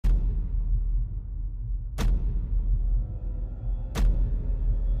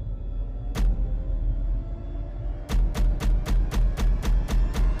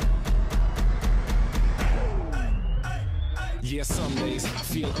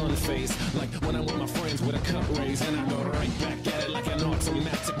feel unfazed. Like when I'm with my friends with a cup raised, and I go right back at it like an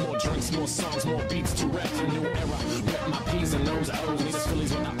automatic. More drinks, more songs, more beats to rap. A new era, rep my P's and those O's. These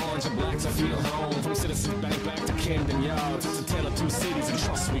Phillies with the orange and blacks, I feel home. From Citizen Bank back to Camden Yards. It's a tale of two cities, and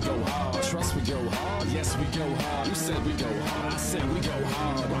trust we go hard. Trust we go hard, yes we go hard. You said we go hard, I said we go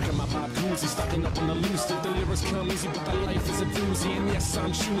hard. Rocking my pop koozie, stocking up on the loose. The lyrics come easy, but the life is a doozy. And yes,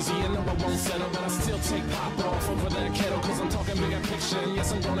 I'm choosy, and no, I won't settle, but I still take pop off over that kettle. Cause I'm talking bigger picture, and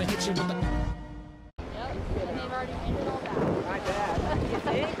yes, I'm gonna hit you with the... Yep, and they've already ended all that. Not bad. You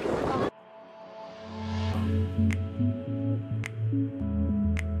think?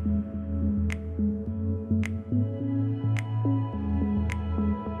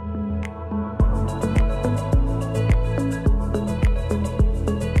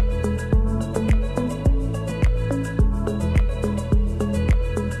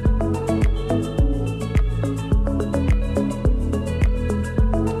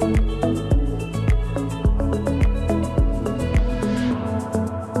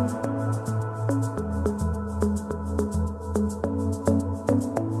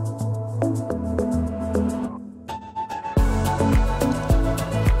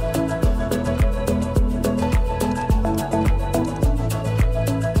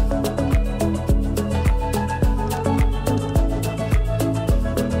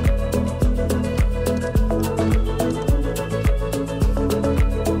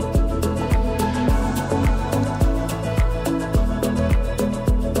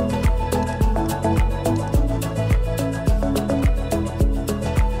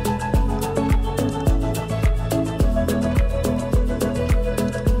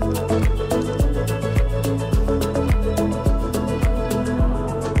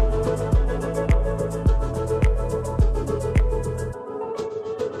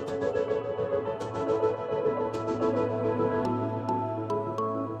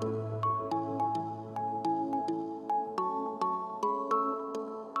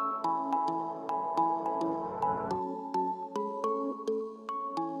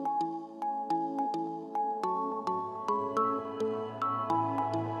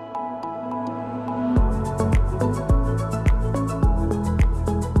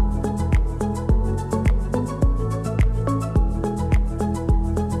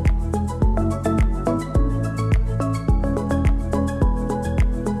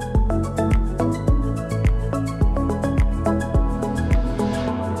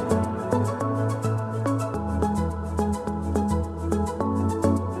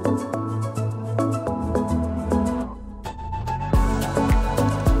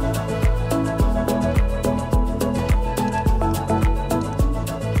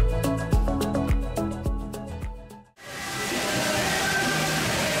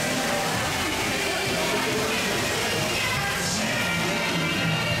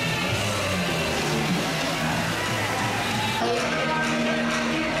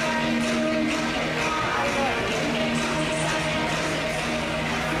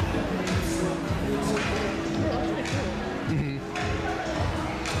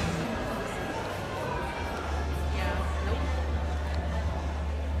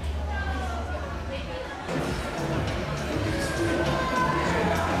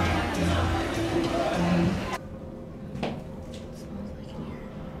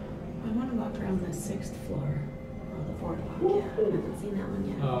 On the 6th floor of the boardwalk. Yeah, I haven't seen that one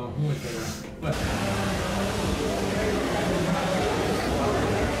yet. Oh, who was there?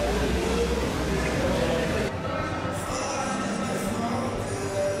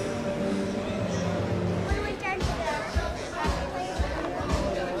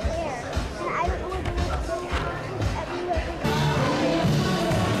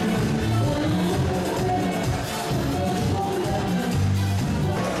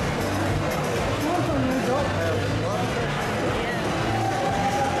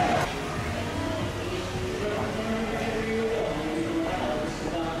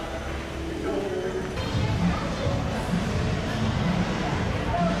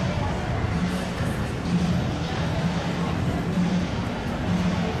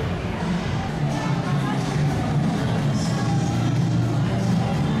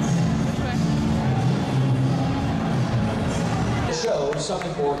 Some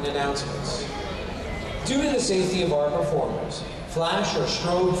important announcements. Due to the safety of our performers, flash or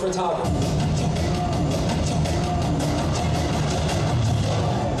strobe photography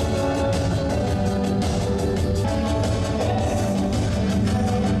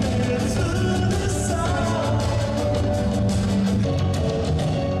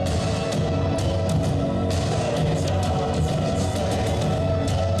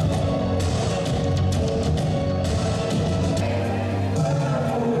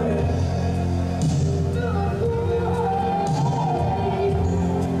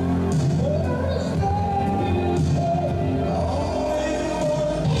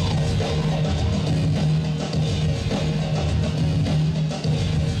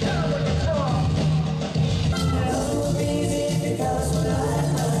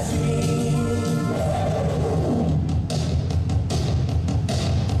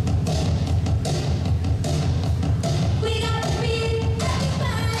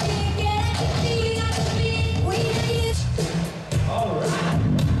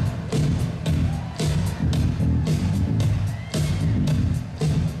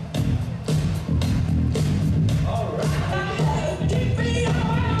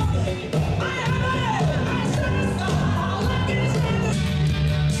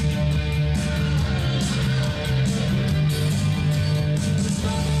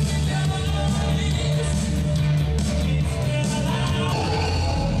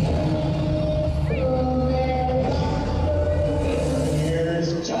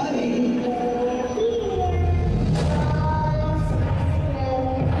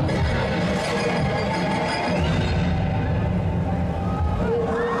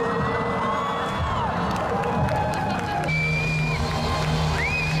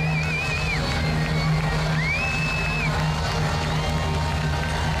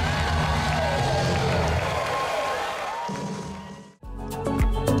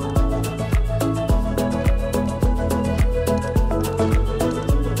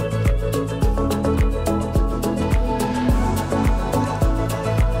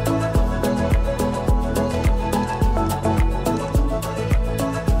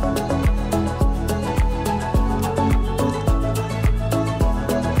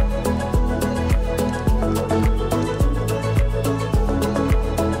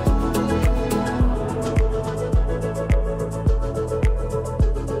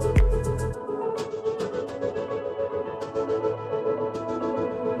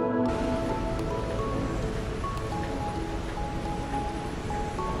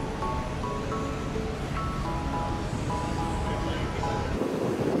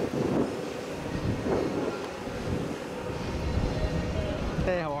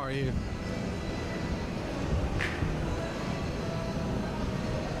are you?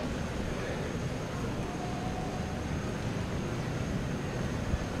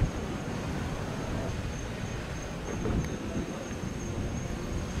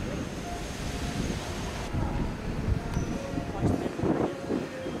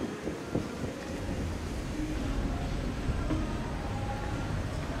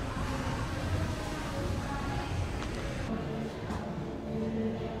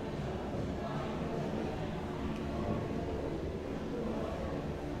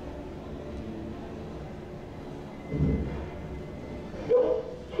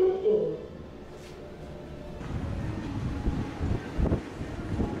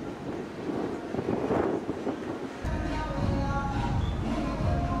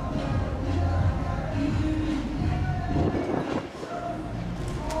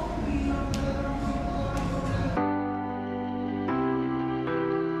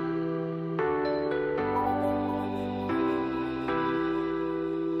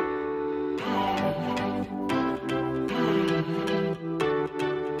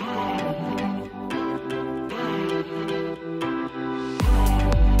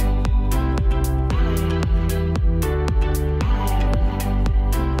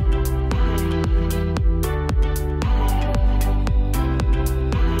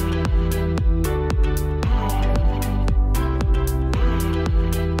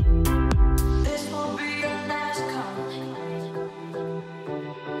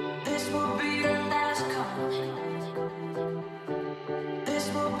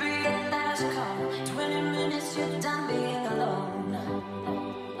 This will be